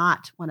do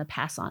not want to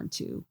pass on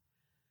to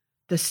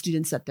the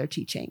students that they're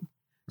teaching.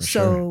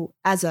 So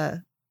as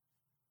a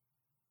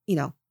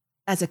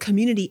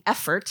community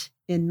effort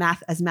in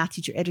math, as math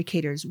teacher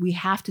educators, we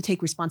have to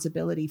take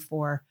responsibility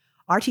for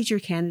our teacher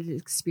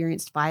candidates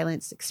experienced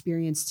violence,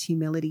 experienced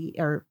humility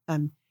or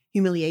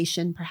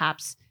humiliation,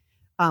 perhaps,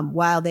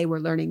 while they were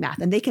learning math.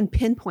 And they can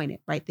pinpoint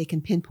it, right? They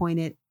can pinpoint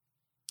it.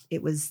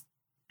 It was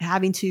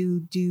having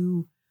to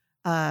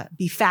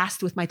be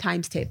fast with my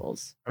times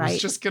tables, right? I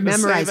was just going to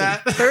say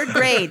that. 3rd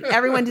grade,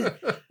 everyone did.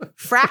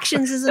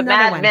 Fractions is the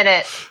another one.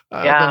 Minute.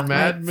 The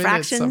mad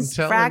minutes,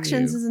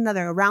 fractions is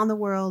another. Around the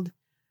world,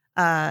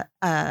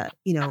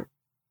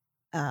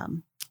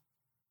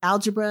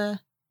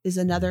 algebra is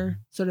another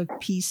sort of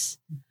piece.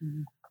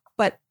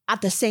 But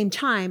at the same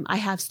time, I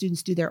have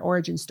students do their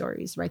origin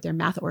stories, right? Their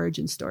math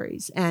origin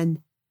stories. And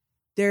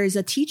there is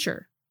a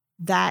teacher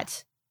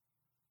that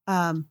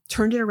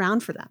turned it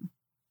around for them,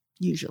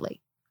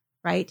 usually,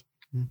 right?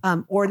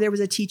 Or there was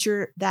a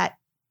teacher that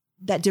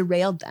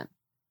derailed them,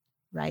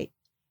 right?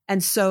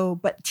 And so,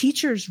 but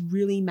teachers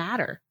really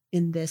matter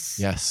in this,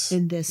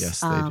 in this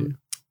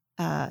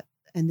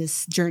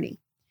journey.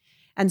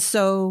 And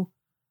so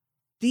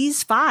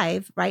these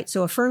 5, right?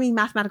 So affirming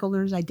mathematical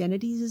learners'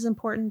 identities is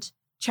important.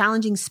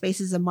 Challenging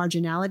spaces of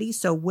marginality.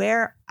 So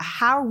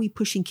how are we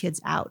pushing kids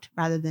out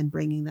rather than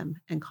bringing them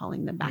and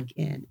calling them back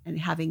in, and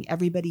having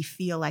everybody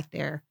feel like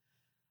they're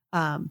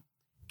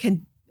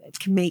can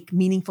make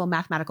meaningful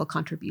mathematical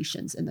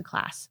contributions in the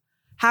class?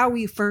 How are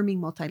we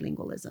affirming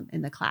multilingualism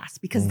in the class?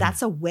 Because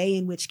that's a way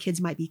in which kids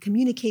might be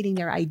communicating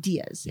their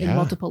ideas in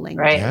multiple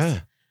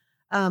languages.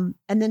 Right.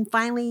 And then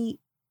finally,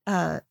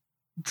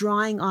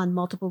 drawing on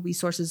multiple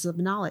resources of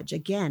knowledge.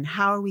 Again,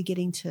 how are we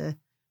getting to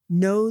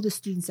know the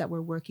students that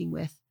we're working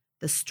with,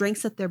 the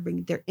strengths that they're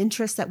bringing, their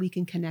interests that we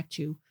can connect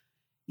to?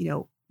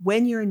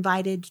 When you're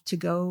invited to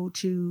go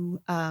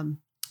to an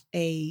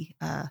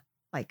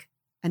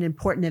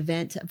important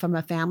event from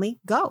a family,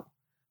 go,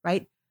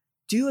 right?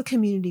 Do a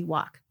community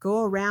walk,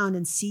 go around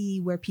and see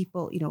where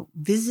people,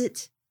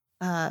 visit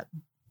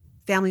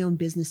family-owned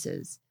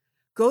businesses,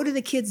 go to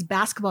the kids'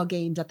 basketball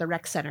games at the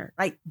rec center,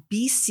 right?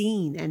 Be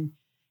seen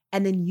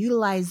and then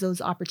utilize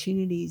those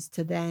opportunities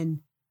to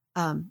then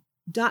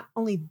not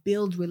only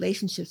build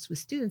relationships with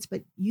students,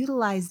 but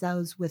utilize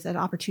those with an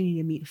opportunity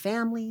to meet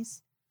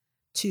families,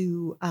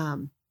 to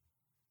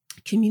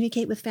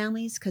communicate with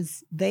families,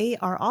 because they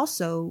are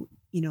also,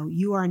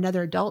 you are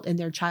another adult in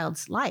their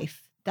child's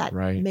life that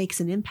makes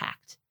an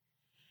impact.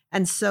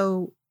 And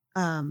so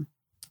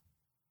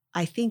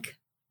I think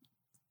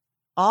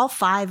all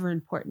 5 are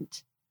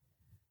important.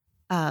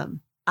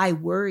 I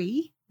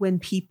worry when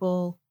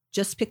people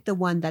just pick the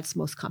one that's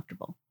most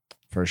comfortable.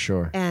 For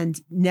sure. And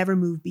never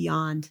move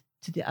beyond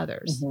to the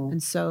others.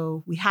 And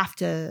so we have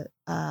to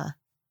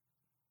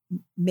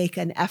make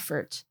an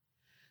effort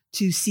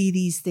to see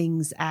these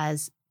things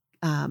as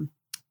a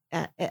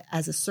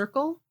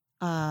circle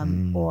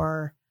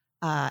or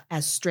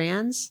as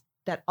strands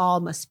that all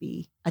must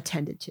be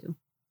attended to.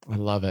 I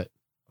love it.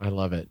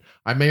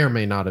 I may or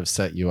may not have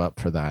set you up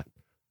for that.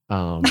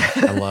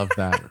 I love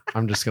that.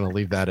 I'm just going to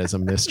leave that as a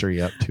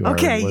mystery up to our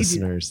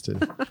listeners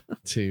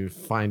to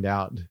find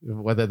out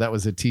whether that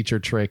was a teacher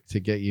trick to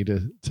get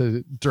you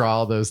to draw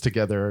all those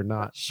together or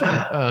not.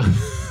 Sure.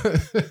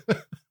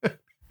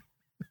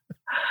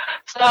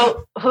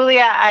 So,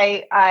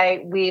 Julia,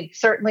 we've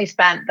certainly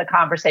spent the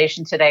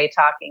conversation today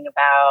talking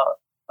about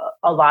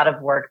a lot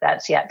of work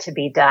that's yet to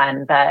be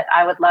done, but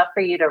I would love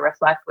for you to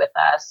reflect with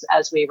us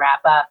as we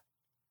wrap up.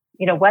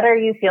 What are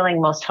you feeling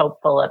most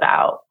hopeful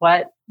about?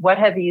 What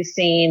have you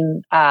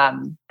seen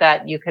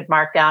that you could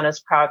mark down as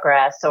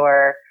progress,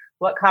 or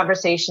what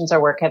conversations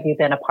or work have you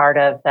been a part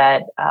of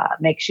that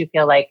makes you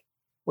feel like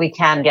we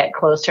can get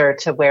closer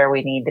to where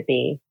we need to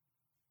be?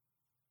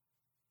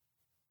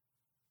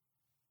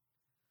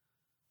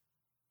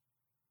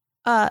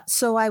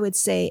 So I would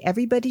say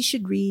everybody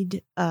should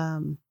read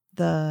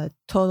the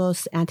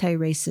Todos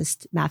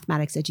Anti-Racist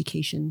Mathematics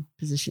Education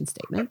Position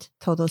Statement,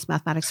 Todos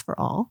Mathematics for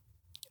All.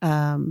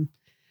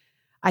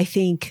 I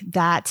think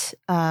that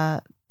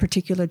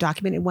particular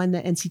document, it won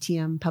the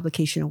NCTM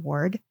Publication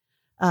Award,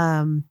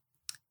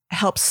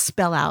 helps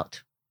spell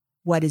out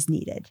what is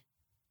needed.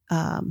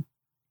 And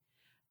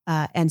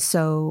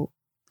so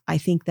I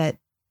think that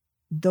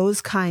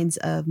those kinds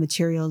of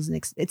materials,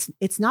 and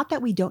it's not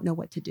that we don't know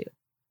what to do.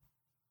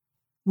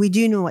 We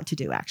do know what to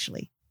do,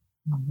 actually.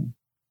 Mm-hmm.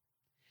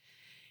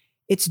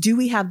 It's, do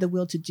we have the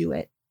will to do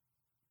it?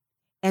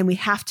 And we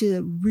have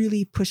to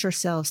really push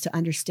ourselves to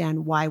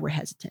understand why we're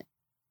hesitant.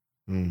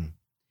 Mm.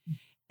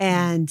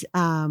 And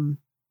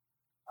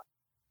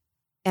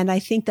I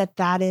think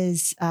that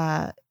is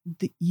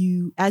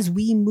as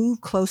we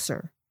move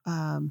closer,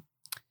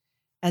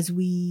 as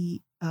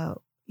we, I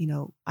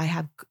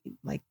have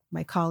like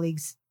my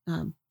colleagues,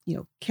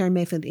 Karen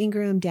Mayfield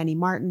Ingram, Danny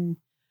Martin,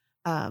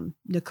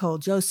 Nicole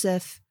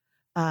Joseph,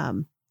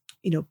 Macy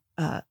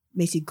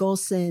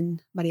Golson,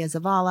 Maria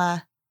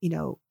Zavala,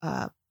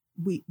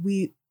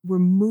 we're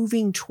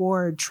moving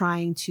toward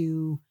trying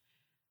to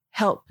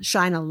help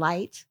shine a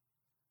light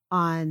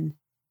on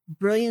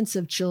brilliance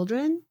of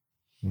children,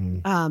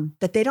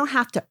 that they don't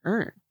have to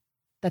earn,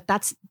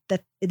 that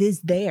it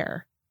is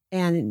there.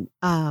 And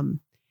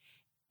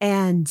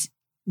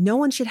no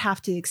one should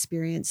have to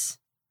experience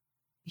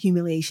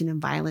humiliation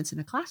and violence in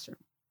a classroom,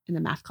 in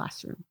the math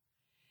classroom.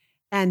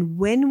 And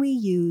when we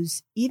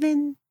use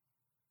even,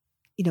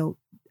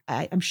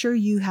 I'm sure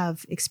you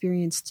have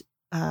experienced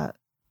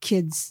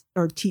kids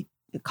or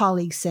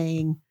colleagues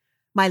saying,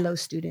 my low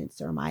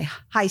students or my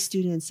high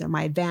students or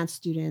my advanced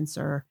students,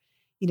 or,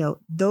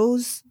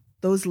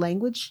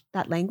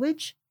 that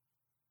language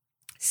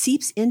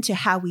seeps into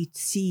how we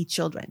see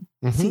children,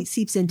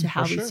 seeps into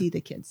how we see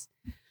the kids,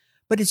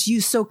 but it's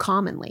used so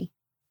commonly.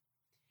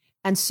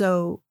 And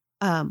so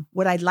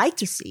what I'd like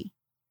to see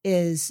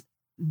is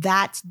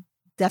that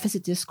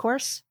deficit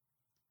discourse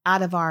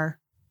out of our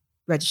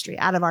registry,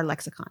 out of our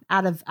lexicon,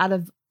 out of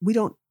we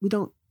don't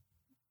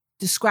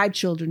describe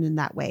children in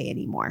that way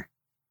anymore.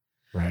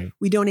 Right.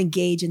 We don't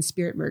engage in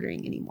spirit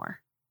murdering anymore.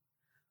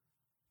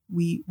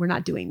 We're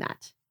not doing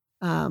that.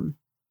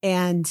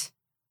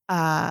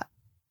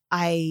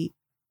 I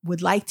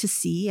would like to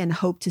see and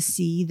hope to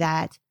see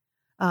that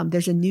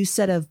there's a new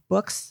set of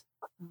books.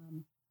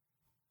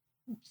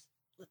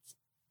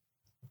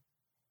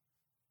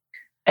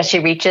 As she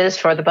reaches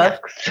for the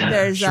books,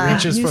 there's she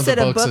reaches new for set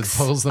the of books books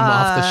and pulls them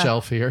off the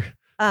shelf here.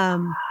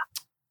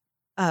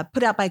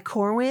 Put out by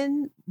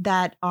Corwin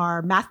that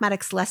are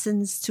mathematics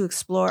lessons to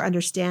explore,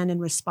 understand, and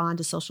respond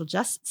to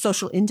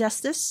social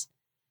injustice.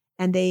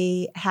 And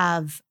they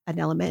have an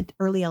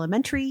early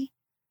elementary,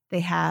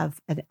 they have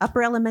an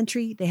upper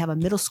elementary, they have a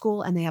middle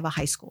school, and they have a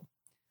high school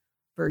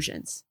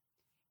versions.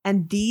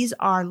 And these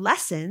are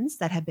lessons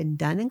that have been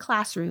done in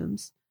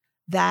classrooms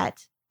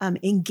that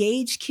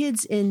engage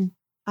kids in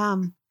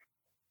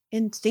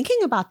thinking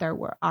about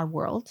our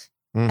world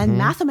and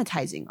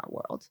mathematizing our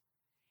world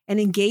and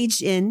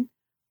engaged in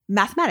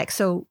mathematics.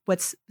 So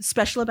what's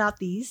special about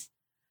these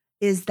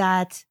is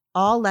that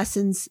all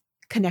lessons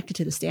connected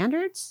to the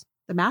standards,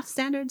 the math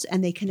standards,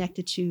 and they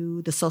connected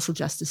to the social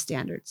justice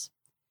standards.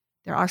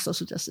 There are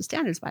social justice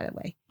standards, by the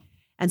way.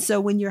 And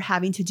so when you're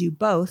having to do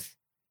both,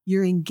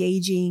 you're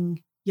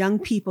engaging young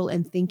people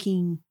in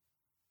thinking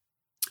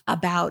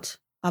about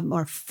a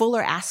more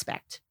fuller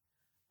aspect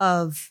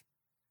of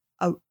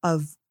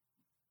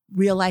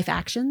real life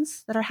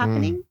actions that are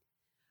happening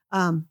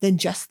than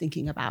just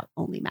thinking about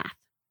only math.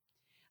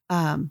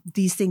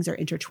 These things are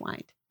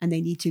intertwined and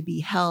they need to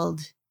be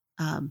held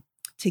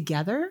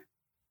together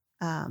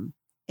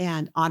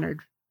and honored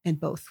in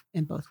both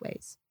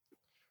ways.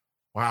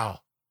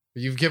 Wow.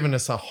 You've given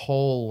us a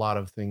whole lot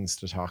of things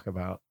to talk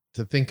about,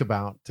 to think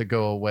about, to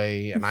go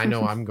away. And I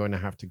know I'm going to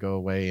have to go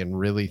away and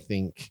really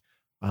think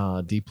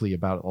deeply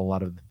about a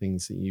lot of the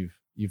things that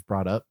you've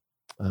brought up.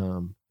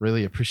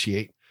 Really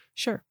appreciate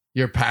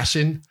your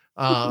passion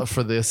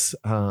for this.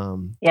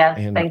 Yes,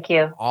 and thank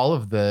you. All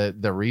of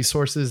the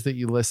resources that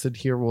you listed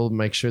here, we'll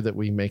make sure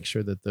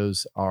that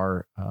those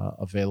are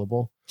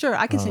available. Sure,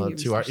 I can send you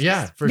to our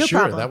resources. for No sure.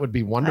 problem. That would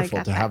be wonderful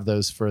got to that. have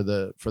those for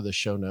the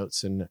show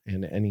notes and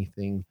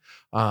anything,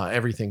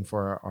 everything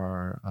for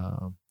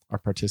our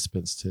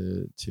participants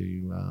to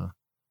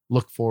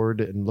look forward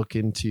and look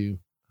into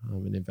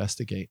and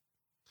investigate.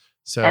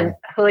 So, and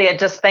Julia,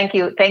 just thank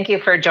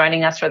you for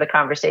joining us for the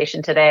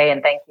conversation today,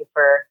 and thank you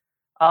for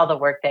all the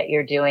work that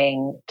you're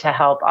doing to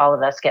help all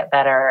of us get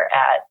better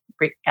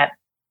at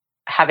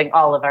having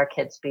all of our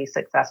kids be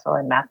successful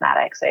in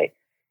mathematics. I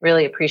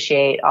really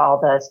appreciate all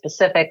the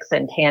specifics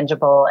and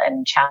tangible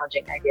and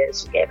challenging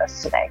ideas you gave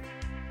us today.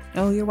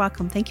 Oh, you're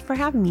welcome. Thank you for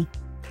having me.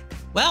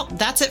 Well,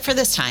 that's it for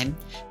this time.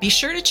 Be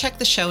sure to check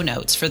the show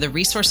notes for the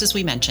resources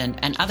we mentioned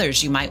and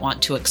others you might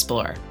want to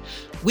explore.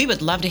 We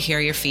would love to hear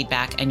your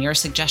feedback and your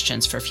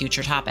suggestions for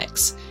future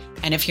topics.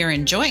 And if you're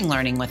enjoying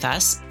learning with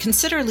us,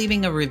 consider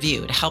leaving a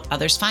review to help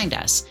others find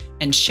us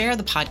and share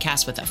the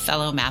podcast with a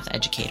fellow math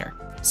educator.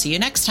 See you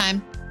next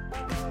time.